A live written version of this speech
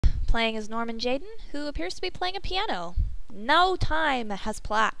playing as Norman Jayden, who appears to be playing a piano. No time has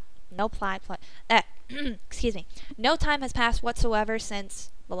excuse me. No time has passed whatsoever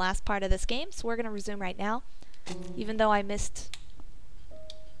since the last part of this game, so we're gonna resume right now. Even though I missed...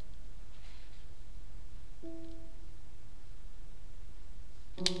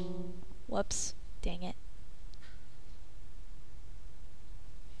 Whoops. Dang it.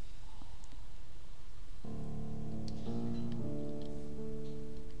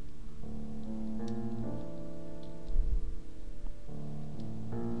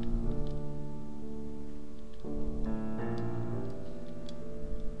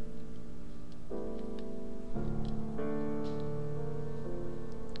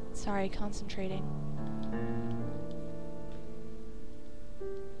 Sorry, concentrating.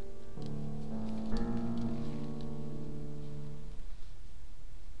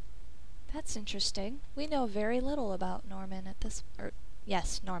 That's interesting. We know very little about Norman at this...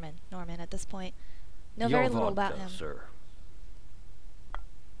 yes, Norman at this point. Know very little about him. Sir.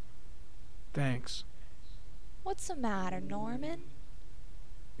 Thanks. What's the matter, Norman?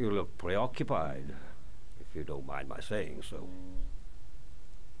 You look preoccupied, if you don't mind my saying so.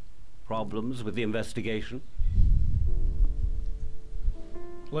 Problems with the investigation?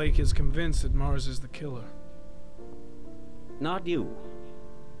 Blake is convinced that Mars is the killer. Not you.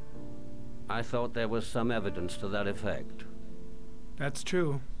 I thought there was some evidence to that effect. That's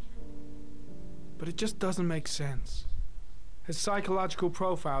true. But it just doesn't make sense. His psychological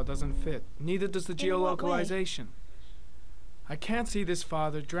profile doesn't fit. Neither does the geolocalization. I can't see this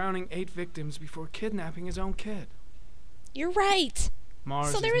father drowning 8 victims before kidnapping his own kid. You're right!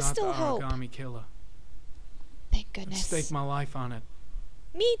 Mars So there is not still the hope. origami killer. Thank I'd goodness. stake my life on it.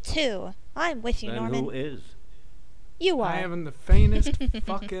 Me too. I'm with you, Then Norman. who is? You are. I haven't the faintest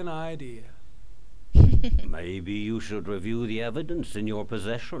fucking idea. Maybe you should review the evidence in your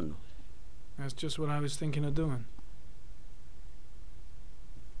possession. That's just what I was thinking of doing.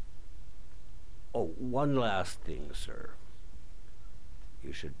 Oh, one last thing, sir.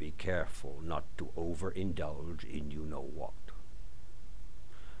 You should be careful not to overindulge in you-know-what.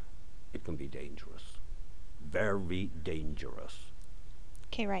 It can be dangerous. Very dangerous.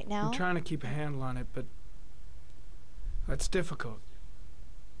 Okay, right now. I'm trying to keep a handle on it, but that's difficult.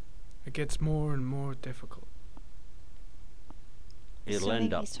 It gets more and more difficult. It'll Assuming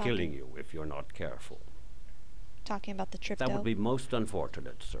end up he's killing talking- you if you're not careful. Talking about the trypto. That would be most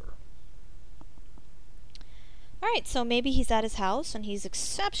unfortunate, sir. Alright, so maybe he's at his house and he's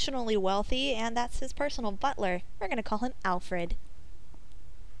exceptionally wealthy and that's his personal butler. We're gonna call him Alfred.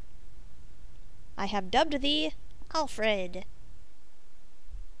 I have dubbed thee Alfred.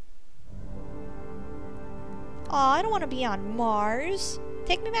 Aw, I don't want to be on Mars.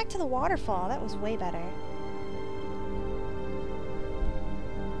 Take me back to the waterfall. That was way better.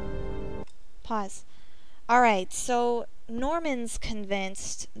 Pause. Alright, so Norman's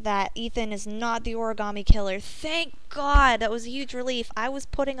convinced that Ethan is not the origami killer. Thank God! That was a huge relief. I was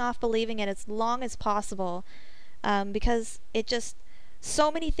putting off believing it as long as possible. Because it just...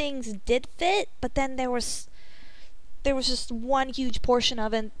 So many things did fit, but then there was just one huge portion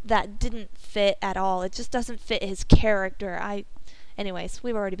of it that didn't fit at all. It just doesn't fit his character. Anyways,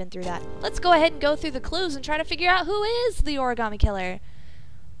 we've already been through that. Let's go ahead and go through the clues and try to figure out who is the origami killer.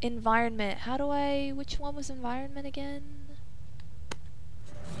 Environment. Which one was environment again?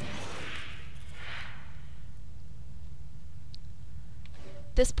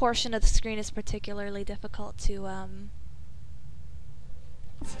 This portion of the screen is particularly difficult to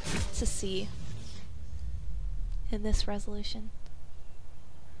see in this resolution.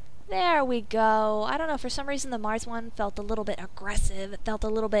 There we go. I don't know, for some reason the Mars one felt a little bit aggressive. It felt a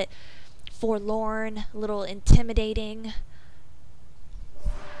little bit forlorn, a little intimidating.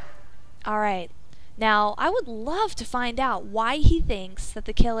 Alright. Now, I would love to find out why he thinks that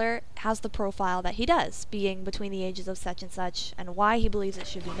the killer has the profile that he does, being between the ages of such and such, and why he believes it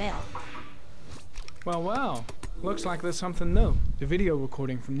should be male. Well. Looks like there's something new. The video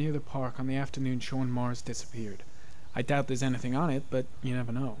recording from near the park on the afternoon showing Mars disappeared. I doubt there's anything on it, but you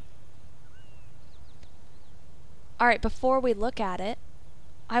never know. Alright, before we look at it,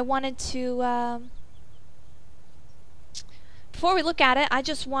 I wanted to, before we look at it, I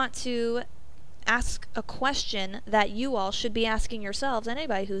just want to ask a question that you all should be asking yourselves.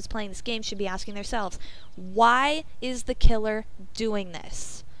 Anybody who's playing this game should be asking themselves. Why is the killer doing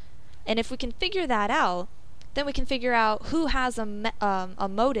this? And if we can figure that out, then we can figure out who has a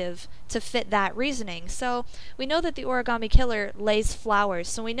motive to fit that reasoning. So we know that the origami killer lays flowers.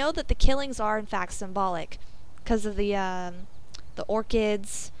 So we know that the killings are in fact symbolic because of the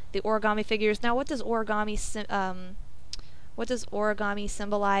orchids, the origami figures. Now, what does origami What does origami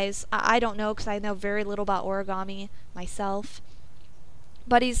symbolize? I don't know, because I know very little about origami myself.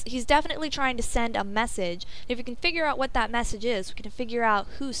 But he's definitely trying to send a message. If we can figure out what that message is, we can figure out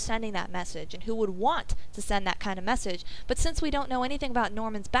who's sending that message and who would want to send that kind of message. But since we don't know anything about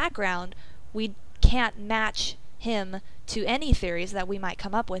Norman's background, we can't match him to any theories that we might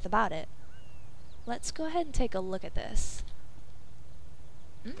come up with about it. Let's go ahead and take a look at this.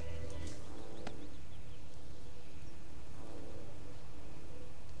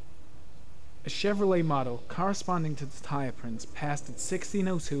 A Chevrolet model corresponding to the tire prints passed at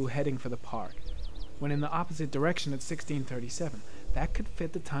 1602 heading for the park, when in the opposite direction at 1637. That could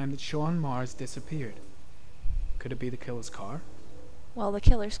fit the time that Sean Mars disappeared. Could it be the killer's car? Well, the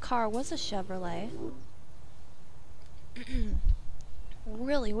killer's car was a Chevrolet.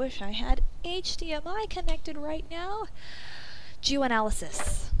 Really wish I had HDMI connected right now.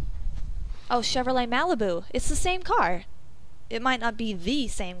 Geoanalysis. Oh, Chevrolet Malibu. It's the same car. It might not be the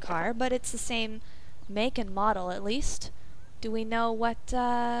same car, but it's the same make and model at least. Do we know what,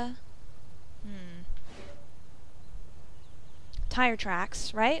 tire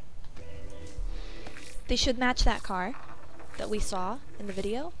tracks, right? They should match that car that we saw in the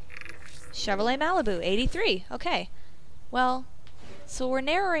video. Chevrolet Malibu, 83. Okay. Well, so we're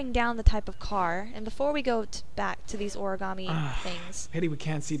narrowing down the type of car, and before we go back to these origami things... Pity we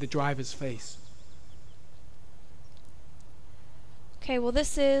can't see the driver's face. Okay, well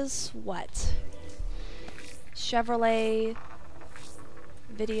this is what? Chevrolet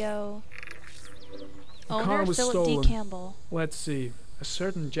video owner Philip D. Campbell. Let's see. A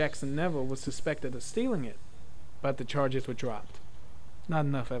certain Jackson Neville was suspected of stealing it, but the charges were dropped. Not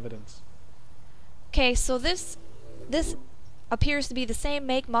enough evidence. Okay, so this appears to be the same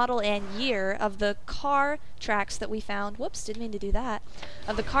make, model, and year of the car tracks that we found. Whoops, didn't mean to do that.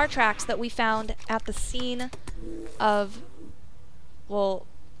 Of the car tracks that we found at the scene of... Well,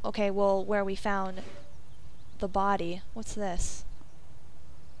 okay, well, where we found the body. What's this?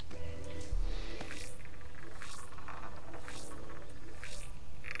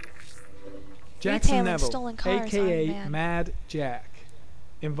 Jackson Retailing Neville, stolen cars, aka Iron Man. Mad Jack,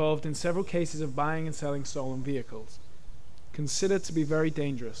 involved in several cases of buying and selling stolen vehicles. Considered to be very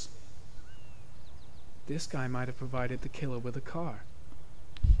dangerous. This guy might have provided the killer with a car.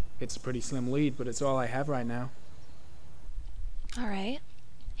 It's a pretty slim lead, but it's all I have right now. Alright.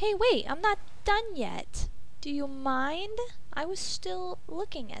 Hey, wait, I'm not done yet. Do you mind? I was still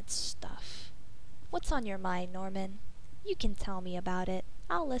looking at stuff. What's on your mind, Norman? You can tell me about it.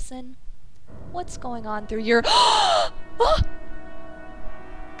 I'll listen. What's going on through your... Oh,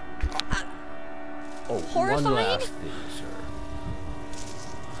 horrifying? one last thing, sir.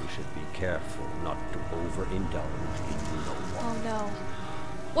 We should be careful not to overindulge in you-know-what. Oh no.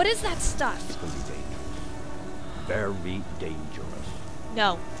 What is that stuff? It can be dangerous. Very dangerous.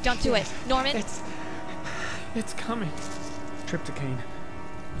 No, don't do it. Norman? It's coming. Tryptocane.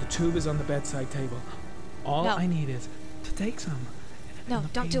 The tube is on the bedside table. All No. I need is to take some. No, and the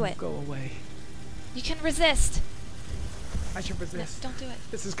don't pain do will it. Go away. You can resist. I should No, resist. don't do it.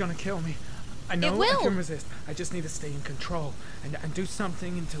 This is gonna kill me. I know will. I can resist. I just need to stay in control and do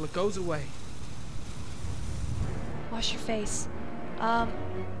something until it goes away. Wash your face.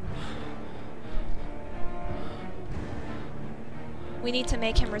 We need to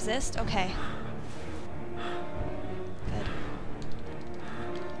make him resist? Okay. Good.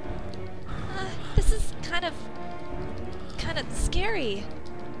 This is kind of scary.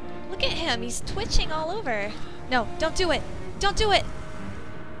 Look at him. He's twitching all over. No, don't do it. Don't do it.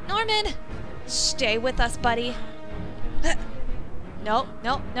 Norman! Stay with us, buddy. No,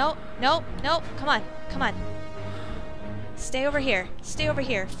 no, no, no, no. Come on. Come on. Stay over here. Stay over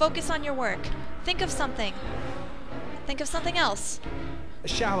here. Focus on your work. Think of something. Think of something else. A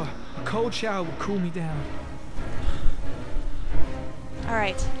shower. A cold shower will cool me down.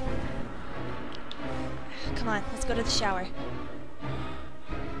 Alright. Come on, let's go to the shower.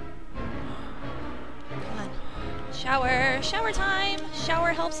 Come on. Shower! Shower time!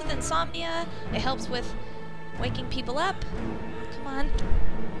 Shower helps with insomnia. It helps with waking people up. Come on.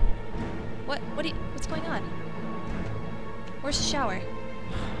 What's going on? Where's the shower?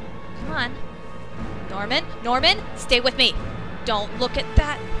 Come on. Norman? Norman? Stay with me! Don't look at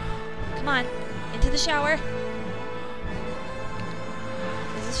that! Come on. Into the shower.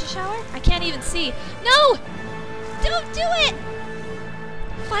 Is this a shower? I can't even see. No! Don't do it!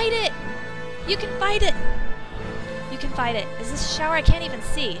 Fight it! You can fight it! You can fight it. Is this a shower? I can't even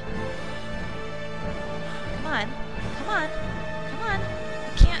see. Come on. Come on. Come on.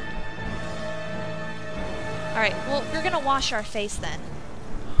 I can't. Alright, well, we're gonna wash our face then.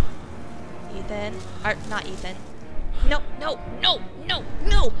 Ethan. Or, not Ethan. No, no, no, no,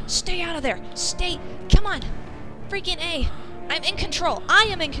 no! Stay out of there! Stay! Come on! Freaking A! I'm in control! I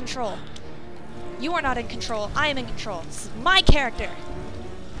am in control! You are not in control. I am in control. This is my character!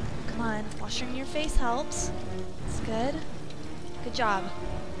 Come on. Washing your face helps. It's good. Good job.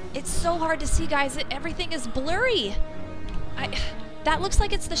 It's so hard to see, guys. Everything is blurry. That looks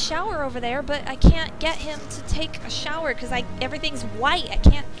like it's the shower over there, but I can't get him to take a shower because everything's white. I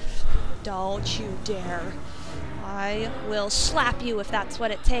can't... Don't you dare. I will slap you if that's what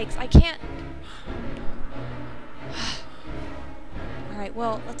it takes. I can't... Alright,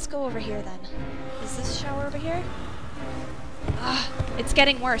 well, let's go over here then. Is this shower over here? It's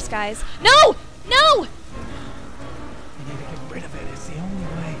getting worse, guys. No! No! You need to get rid of it. It's the only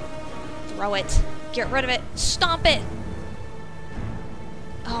way. Throw it. Get rid of it. Stomp it.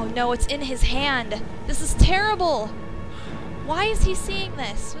 Oh no, it's in his hand. This is terrible. Why is he seeing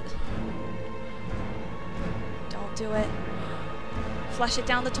this? Don't do it. Flush it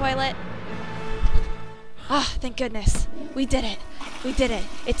down the toilet. Ah, thank goodness. We did it. We did it.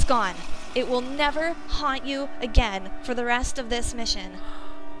 It's gone. It will never haunt you again for the rest of this mission.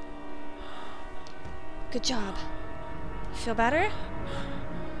 Good job. Feel better?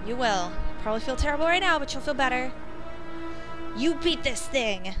 You will. Probably feel terrible right now, but you'll feel better. You beat this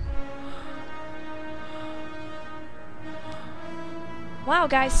thing! Wow,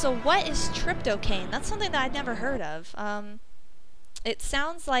 guys, so what is tryptocane? That's something that I'd never heard of. It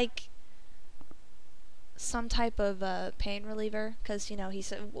sounds like some type of pain reliever, because, you know, he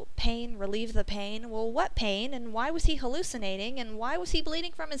said, well, pain, relieve the pain. Well, what pain? And why was he hallucinating? And why was he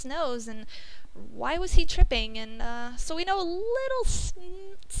bleeding from his nose? And why was he tripping? And so we know a little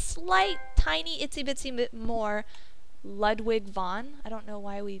slight, tiny, itsy-bitsy bit more Ludwig von. I don't know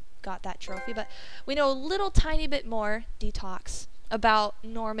why we got that trophy, but we know a little tiny bit more, Detox, about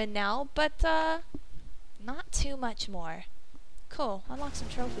Norman now, but not too much more. Cool, unlock some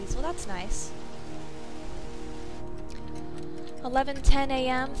trophies. Well, that's nice. 11:10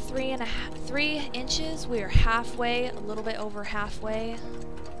 a.m., 3 inches. We are halfway, a little bit over halfway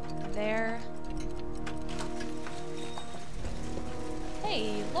there.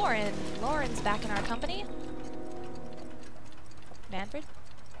 Hey, Lauren. Lauren's back in our company. Manfred?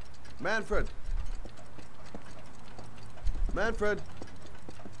 Manfred! Manfred!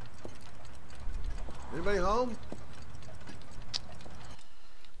 Anybody home?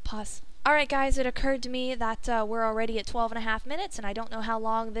 Pause. Alright guys, it occurred to me that we're already at 12.5 minutes and I don't know how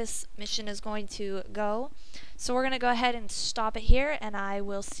long this mission is going to go. So we're going to go ahead and stop it here and I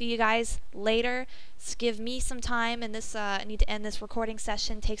will see you guys later. Just give me some time and this I need to end this recording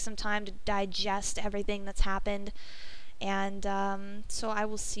session, take some time to digest everything that's happened. And so I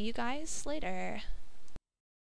will see you guys later.